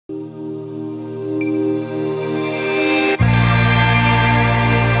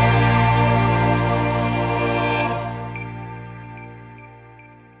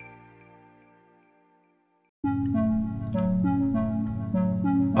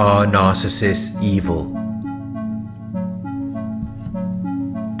Are narcissists evil?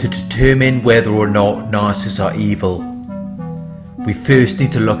 To determine whether or not narcissists are evil, we first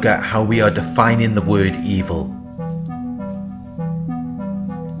need to look at how we are defining the word evil.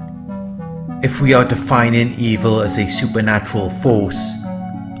 If we are defining evil as a supernatural force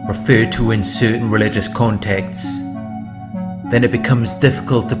referred to in certain religious contexts, then it becomes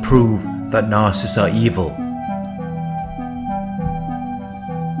difficult to prove that narcissists are evil.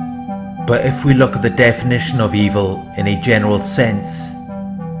 But if we look at the definition of evil in a general sense,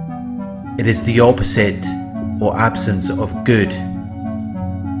 it is the opposite or absence of good.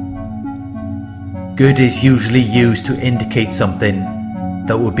 Good is usually used to indicate something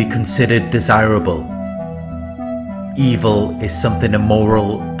that would be considered desirable. Evil is something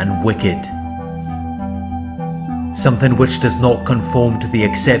immoral and wicked, something which does not conform to the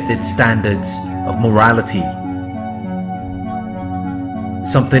accepted standards of morality,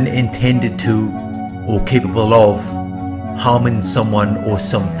 something intended to or capable of harming someone or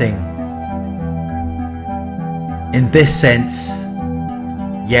something. In this sense,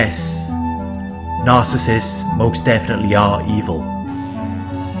 yes, narcissists most definitely are evil.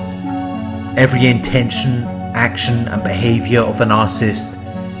 Every intention, action and behaviour of the narcissist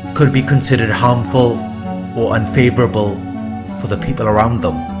could be considered harmful or unfavourable for the people around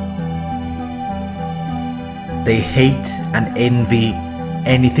them. They hate and envy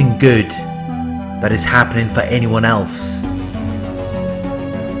anything good that is happening for anyone else.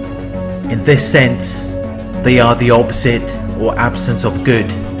 In this sense, they are the opposite or absence of good,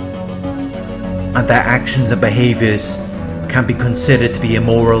 and their actions and behaviours can be considered to be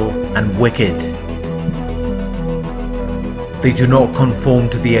immoral and wicked. They do not conform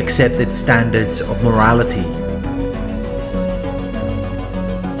to the accepted standards of morality.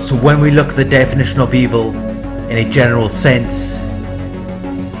 So when we look at the definition of evil in a general sense,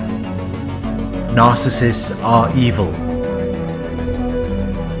 narcissists are evil.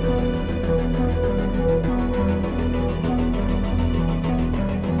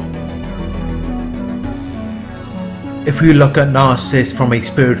 If we look at narcissists from a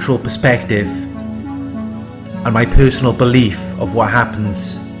spiritual perspective, and my personal belief of what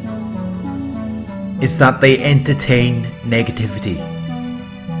happens is that they entertain negativity.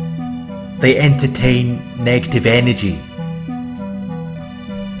 They entertain negative energy.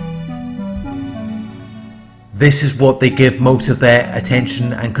 This is what they give most of their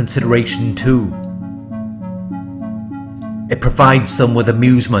attention and consideration to. It provides them with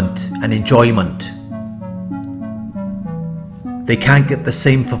amusement and enjoyment. They can't get the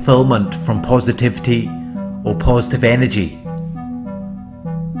same fulfillment from positivity or positive energy.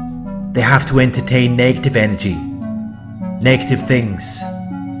 They have to entertain negative energy, negative things.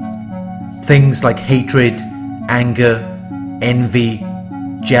 Things like hatred, anger, envy,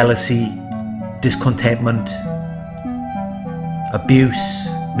 jealousy, discontentment, abuse,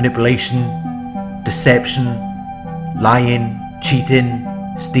 manipulation, deception, lying, cheating,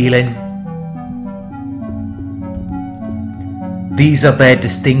 stealing. These are their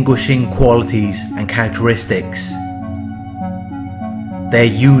distinguishing qualities and characteristics. Their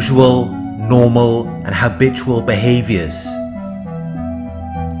usual, normal and habitual behaviours.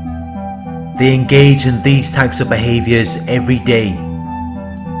 They engage in these types of behaviours every day,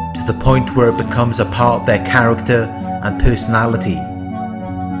 to the point where it becomes a part of their character and personality.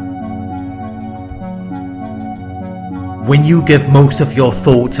 When you give most of your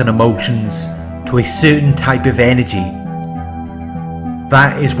thoughts and emotions to a certain type of energy,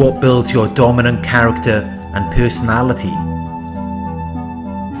 that is what builds your dominant character and personality.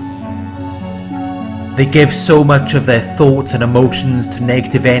 They give so much of their thoughts and emotions to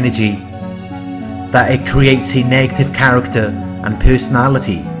negative energy that it creates a negative character and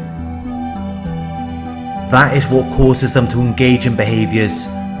personality. That is what causes them to engage in behaviours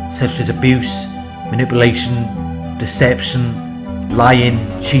such as abuse, manipulation, deception, lying,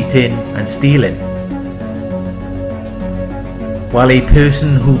 cheating and stealing. While a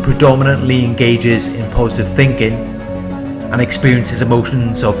person who predominantly engages in positive thinking and experiences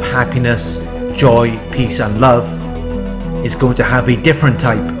emotions of happiness, joy, peace and love is going to have a different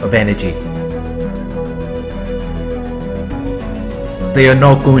type of energy. They are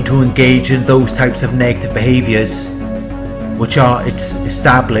not going to engage in those types of negative behaviours which are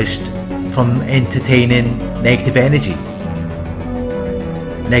established from entertaining negative energy,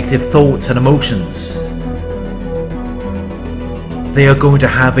 negative thoughts and emotions. They are going to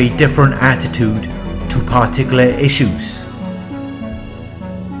have a different attitude to particular issues.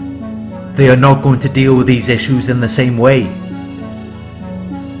 They are not going to deal with these issues in the same way.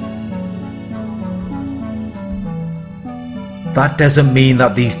 That doesn't mean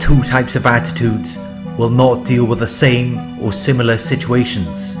that these two types of attitudes will not deal with the same or similar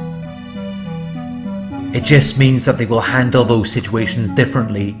situations. It just means that they will handle those situations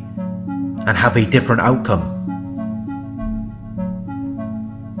differently and have a different outcome.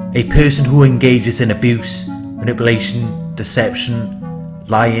 A person who engages in abuse, manipulation, deception,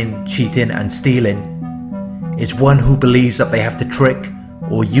 lying, cheating and stealing is one who believes that they have to trick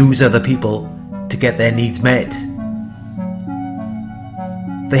or use other people to get their needs met.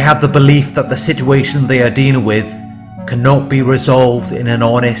 They have the belief that the situation they are dealing with cannot be resolved in an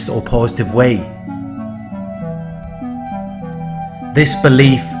honest or positive way. This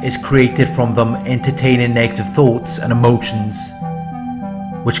belief is created from them entertaining negative thoughts and emotions,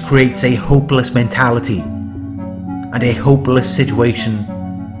 which creates a hopeless mentality and a hopeless situation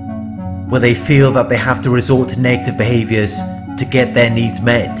where they feel that they have to resort to negative behaviours to get their needs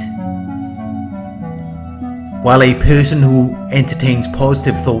met. While a person who entertains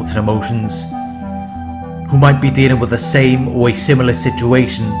positive thoughts and emotions, who might be dealing with the same or a similar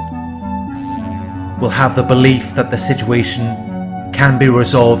situation, will have the belief that the situation can be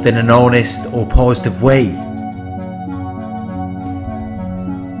resolved in an honest or positive way.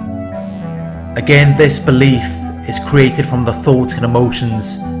 Again, this belief is created from the thoughts and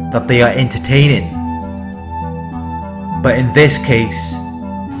emotions that they are entertaining. But in this case,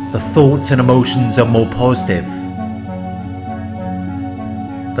 the thoughts and emotions are more positive.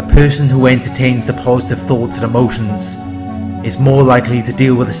 The person who entertains the positive thoughts and emotions is more likely to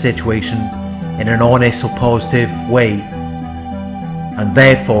deal with the situation in an honest or positive way, and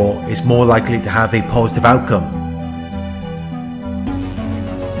therefore is more likely to have a positive outcome.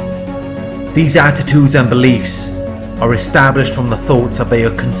 These attitudes and beliefs are established from the thoughts that they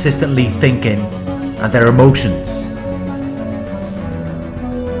are consistently thinking and their emotions.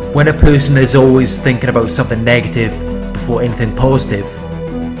 When a person is always thinking about something negative before anything positive,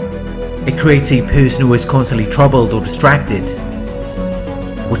 it creates a person who is constantly troubled or distracted,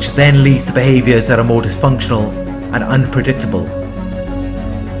 which then leads to behaviours that are more dysfunctional and unpredictable.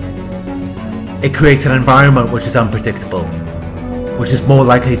 It creates an environment which is unpredictable, which is more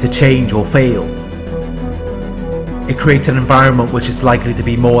likely to change or fail. It creates an environment which is likely to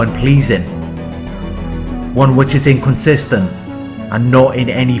be more unpleasing, one which is inconsistent and not in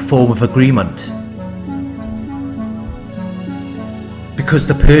any form of agreement. Because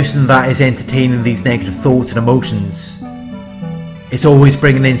the person that is entertaining these negative thoughts and emotions is always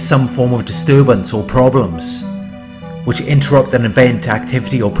bringing in some form of disturbance or problems, which interrupt an event,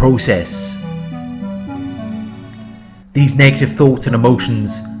 activity or process. These negative thoughts and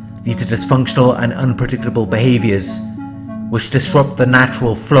emotions lead to dysfunctional and unpredictable behaviours, which disrupt the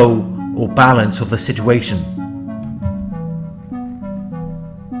natural flow or balance of the situation.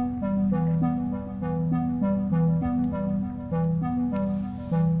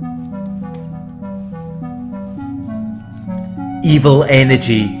 Evil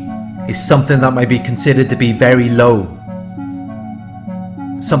energy is something that might be considered to be very low,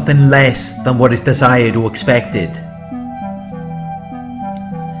 something less than what is desired or expected.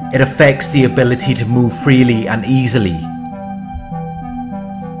 It affects the ability to move freely and easily.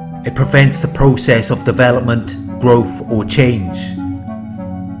 It prevents the process of development, growth or change.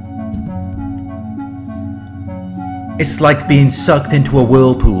 It's like being sucked into a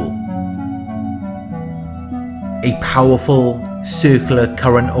whirlpool, a powerful circular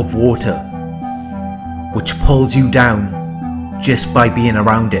current of water which pulls you down just by being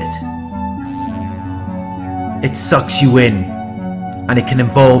around it. It sucks you in, and it can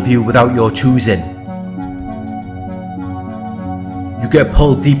involve you without your choosing. You get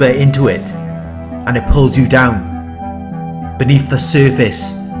pulled deeper into it, and it pulls you down beneath the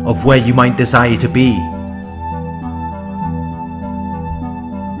surface of where you might desire to be.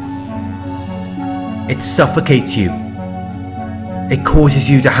 It suffocates you. It causes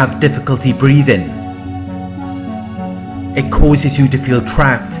you to have difficulty breathing. It causes you to feel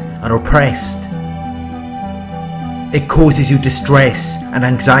trapped and oppressed. It causes you distress and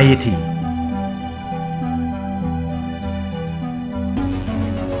anxiety.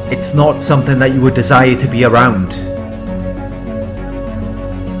 It's not something that you would desire to be around,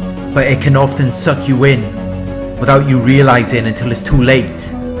 but it can often suck you in without you realizing until it's too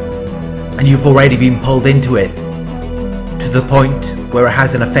late, and you've already been pulled into it to the point where it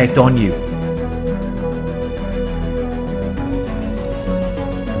has an effect on you.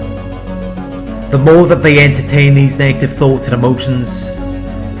 The more that they entertain these negative thoughts and emotions,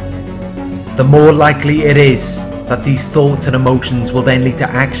 the more likely it is that these thoughts and emotions will then lead to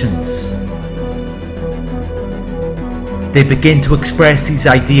actions. They begin to express these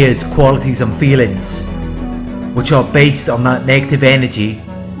ideas, qualities and feelings which are based on that negative energy,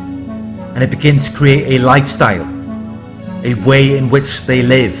 and it begins to create a lifestyle, a way in which they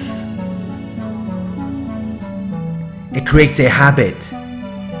live. It creates a habit,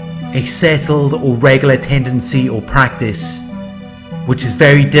 a settled or regular tendency or practice, which is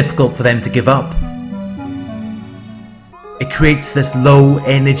very difficult for them to give up. It creates this low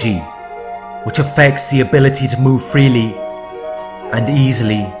energy, which affects the ability to move freely and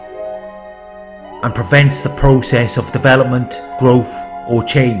easily, and prevents the process of development, growth, or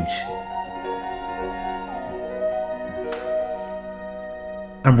change.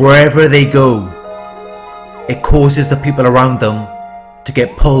 And wherever they go, it causes the people around them to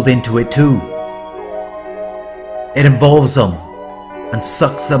get pulled into it too. It involves them and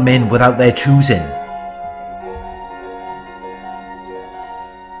sucks them in without their choosing.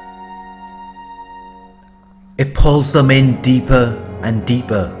 It pulls them in deeper and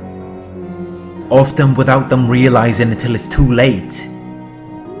deeper, often without them realizing until it's too late,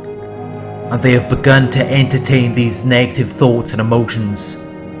 and they have begun to entertain these negative thoughts and emotions,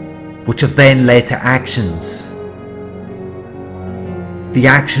 which have then led to actions. The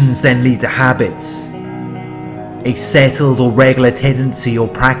actions then lead to habits, a settled or regular tendency or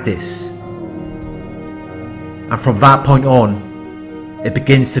practice, and from that point on, it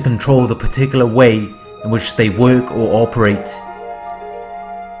begins to control the particular way in which they work or operate.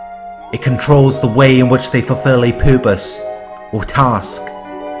 It controls the way in which they fulfill a purpose or task.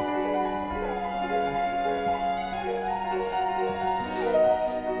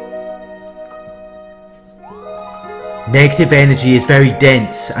 Negative energy is very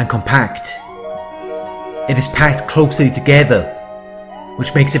dense and compact. It is packed closely together,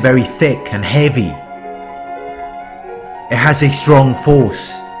 which makes it very thick and heavy. It has a strong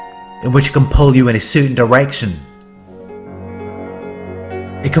force in which it can pull you in a certain direction.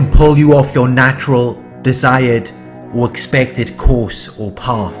 It can pull you off your natural, desired, or expected course or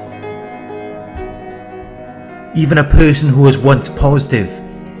path. Even a person who was once positive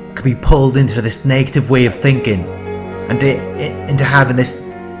can be pulled into this negative way of thinking and into having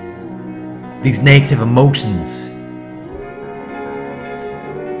these negative emotions.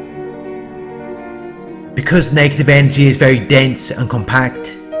 Because negative energy is very dense and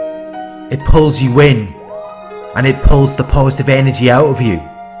compact, it pulls you in and it pulls the positive energy out of you.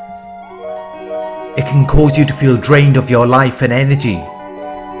 It can cause you to feel drained of your life and energy.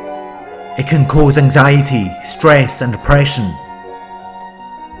 It can cause anxiety, stress and depression.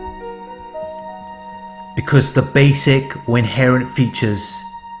 Because the basic or inherent features,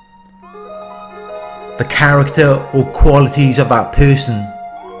 the character or qualities of that person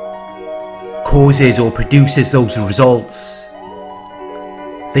causes or produces those results.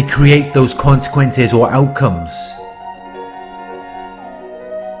 They create those consequences or outcomes.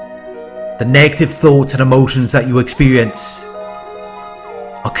 The negative thoughts and emotions that you experience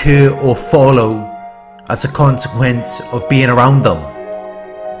occur or follow as a consequence of being around them.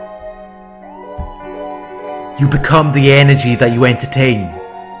 You become the energy that you entertain.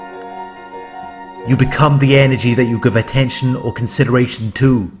 You become the energy that you give attention or consideration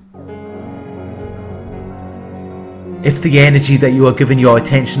to. If the energy that you are giving your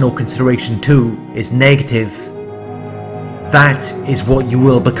attention or consideration to is negative, that is what you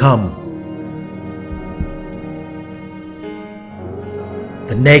will become.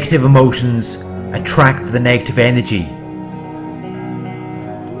 The negative emotions attract the negative energy.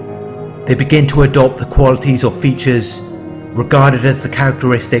 They begin to adopt the qualities or features regarded as the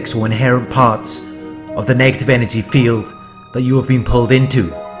characteristics or inherent parts of the negative energy field that you have been pulled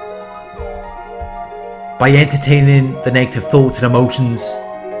into. By entertaining the negative thoughts and emotions,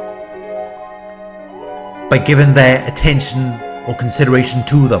 by giving their attention or consideration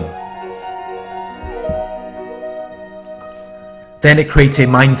to them, then it creates a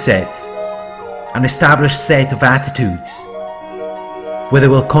mindset, an established set of attitudes, where they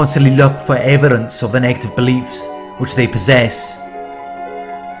will constantly look for evidence of the negative beliefs which they possess,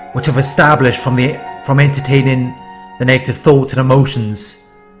 which have established from entertaining the negative thoughts and emotions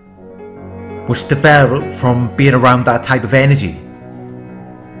which develop from being around that type of energy.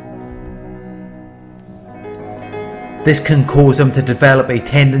 This can cause them to develop a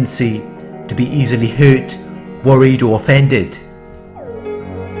tendency to be easily hurt, worried or offended,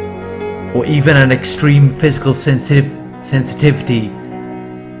 or even an extreme physical sensitivity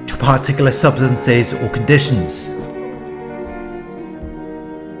to particular substances or conditions.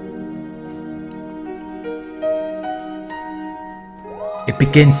 It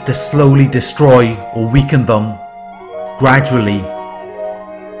begins to slowly destroy or weaken them gradually,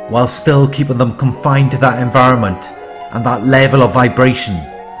 while still keeping them confined to that environment and that level of vibration.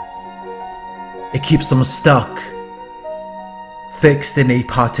 It keeps them stuck, fixed in a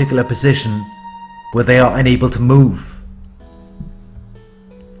particular position where they are unable to move.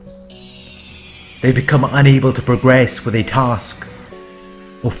 They become unable to progress with a task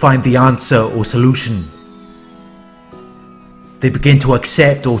or find the answer or solution. They begin to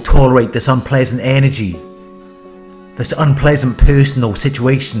accept or tolerate this unpleasant energy, this unpleasant person or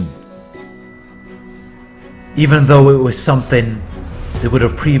situation, even though it was something they would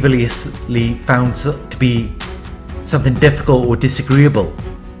have previously found to be something difficult or disagreeable.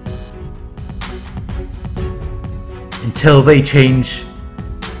 Until they change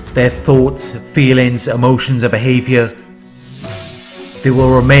their thoughts, feelings, emotions, or behavior, they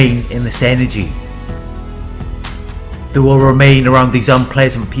will remain in this energy. They will remain around these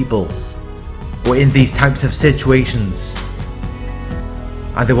unpleasant people or in these types of situations,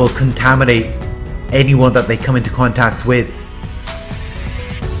 and they will contaminate anyone that they come into contact with.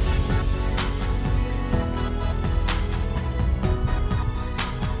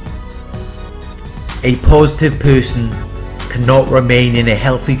 A positive person cannot remain in a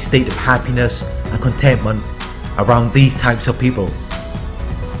healthy state of happiness and contentment around these types of people.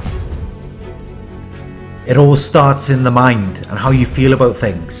 It all starts in the mind and how you feel about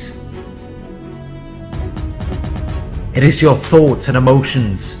things. It is your thoughts and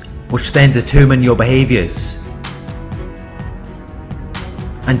emotions which then determine your behaviors.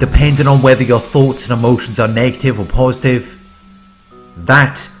 And depending on whether your thoughts and emotions are negative or positive,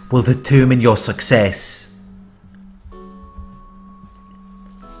 that will determine your success.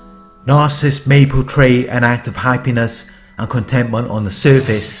 Narcissists may portray an act of happiness and contentment on the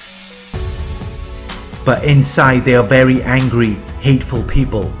surface, but inside they are very angry, hateful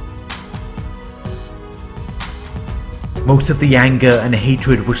people. Most of the anger and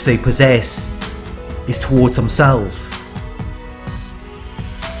hatred which they possess is towards themselves.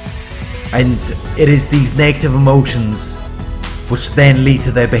 And it is these negative emotions which then lead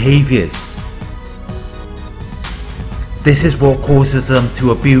to their behaviors. This is what causes them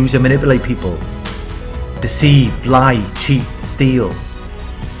to abuse and manipulate people, deceive, lie, cheat, steal.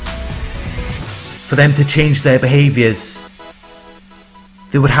 For them to change their behaviors,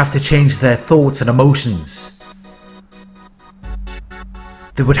 they would have to change their thoughts and emotions.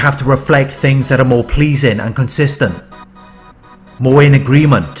 They would have to reflect things that are more pleasing and consistent, more in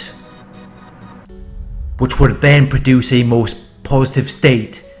agreement, which would then produce a more positive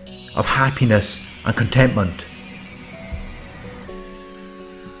state of happiness and contentment.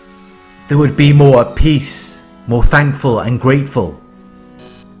 They would be more at peace, more thankful and grateful.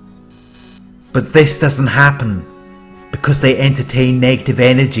 But this doesn't happen because they entertain negative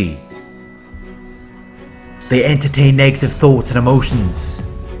energy. They entertain negative thoughts and emotions.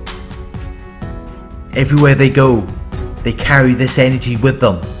 Everywhere they go, they carry this energy with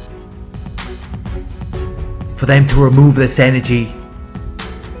them. For them to remove this energy,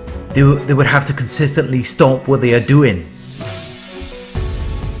 they would have to consistently stop what they are doing.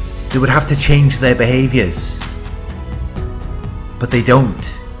 They would have to change their behaviors. But they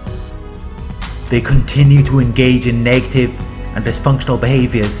don't. They continue to engage in negative and dysfunctional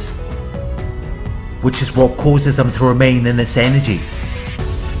behaviors, which is what causes them to remain in this energy.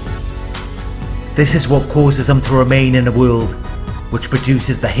 This is what causes them to remain in a world which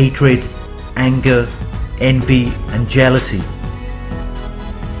produces the hatred, anger, envy and jealousy.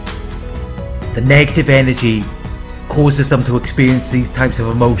 The negative energy causes them to experience these types of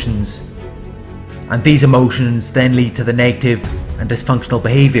emotions, and these emotions then lead to the negative and dysfunctional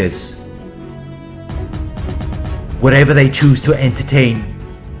behaviors. Whatever they choose to entertain,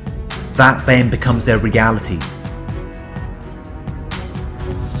 that then becomes their reality.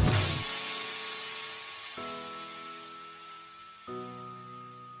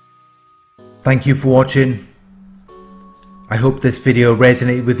 Thank you for watching. I hope this video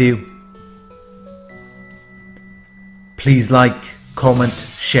resonated with you. Please like, comment,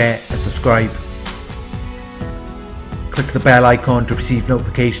 share and subscribe. Click the bell icon to receive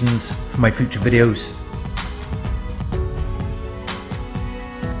notifications for my future videos.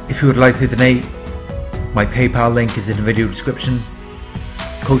 If you would like to donate, my PayPal link is in the video description.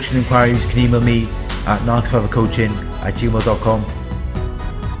 Coaching inquiries can email me at narcsurvivorcoaching@gmail.com.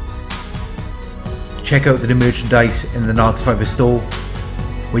 Check out the new merchandise in the Narc Survivor store,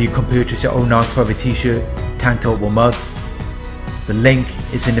 where you can purchase your own Narc Survivor t-shirt, tank top or mug. The link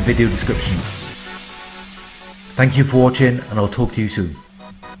is in the video description. Thank you for watching, and I'll talk to you soon.